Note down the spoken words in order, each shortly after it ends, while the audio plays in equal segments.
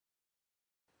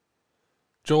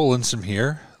Joel Lindstrom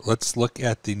here. Let's look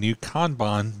at the new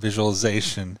Kanban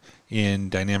visualization in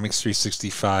Dynamics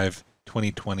 365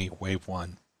 2020 Wave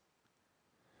 1.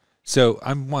 So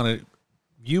I want to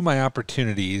view my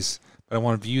opportunities, but I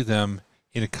want to view them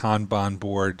in a Kanban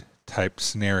board type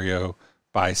scenario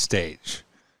by stage.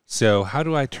 So how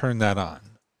do I turn that on?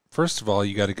 First of all,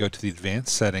 you got to go to the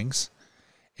advanced settings,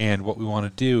 and what we want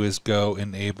to do is go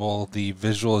enable the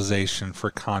visualization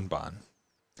for Kanban.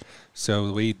 So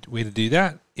the way to do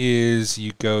that is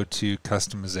you go to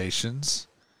customizations,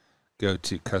 go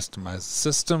to customize the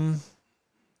system,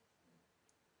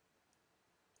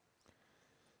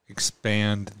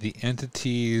 expand the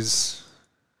entities,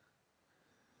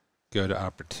 go to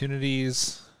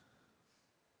opportunities,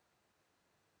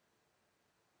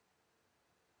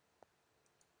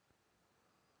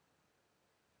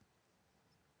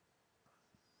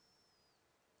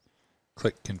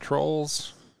 click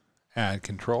controls, add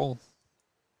control,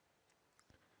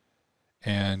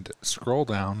 and scroll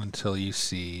down until you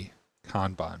see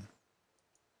Kanban.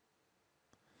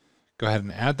 Go ahead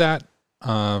and add that.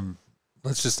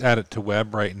 Let's just add it to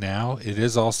web right now. It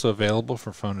is also available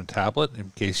for phone and tablet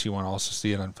in case you want to also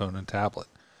see it on phone and tablet.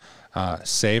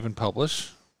 Save and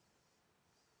publish.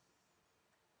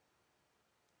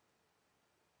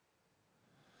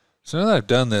 So now that I've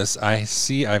done this, I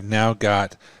see I've now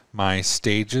got my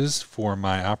stages for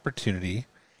my opportunity,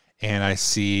 and I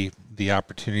see the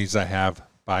opportunities I have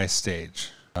by stage.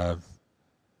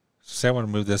 Say I want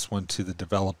to move this one to the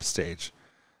develop stage.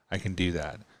 I can do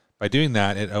that. By doing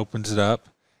that, it opens it up,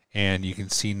 and you can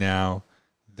see now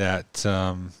that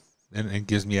and it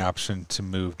gives me the option to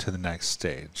move to the next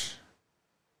stage.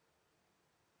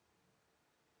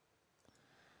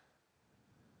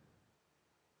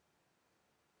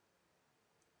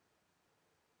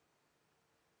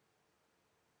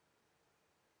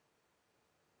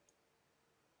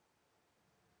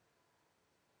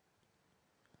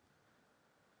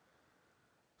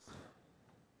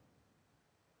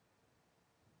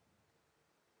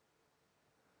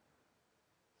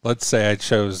 Let's say I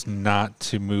chose not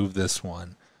to move this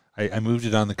one. I moved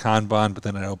it on the Kanban, but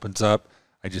then it opens up.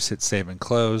 I just hit save and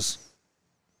close.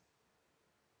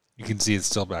 You can see it's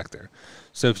still back there.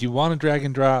 So if you want to drag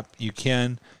and drop, you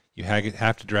can. You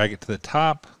have to drag it to the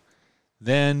top.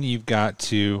 Then you've got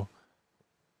to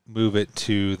move it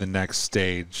to the next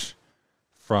stage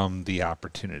from the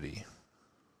opportunity.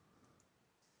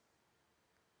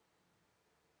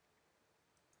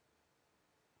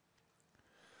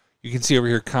 You can see over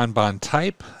here Kanban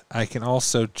type. I can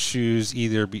also choose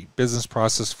either business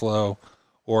process flow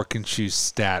or can choose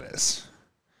status.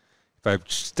 If I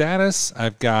have status,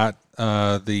 I've got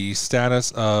the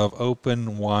status of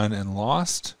open, won, and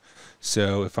lost.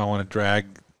 So if I want to drag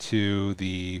to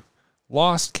the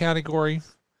lost category,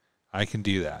 I can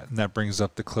do that. And that brings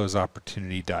up the close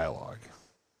opportunity dialog.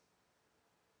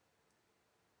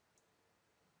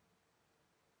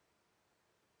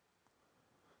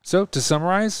 So to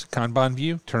summarize, Kanban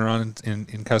view, turn on in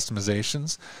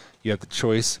customizations. You have the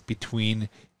choice between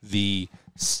the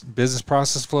business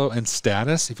process flow and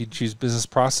status. If you choose business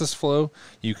process flow,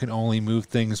 you can only move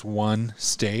things one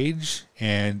stage,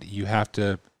 and you have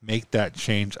to make that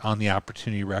change on the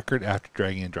opportunity record after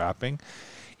dragging and dropping.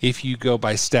 If you go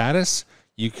by status,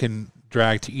 you can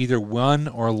drag to either won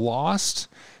or lost,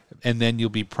 and then you'll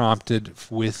be prompted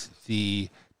with the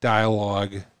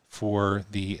dialog for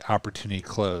the opportunity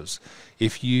close.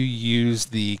 If you use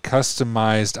the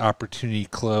customized opportunity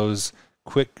close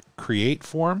quick create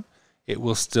form, it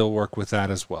will still work with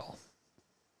that as well.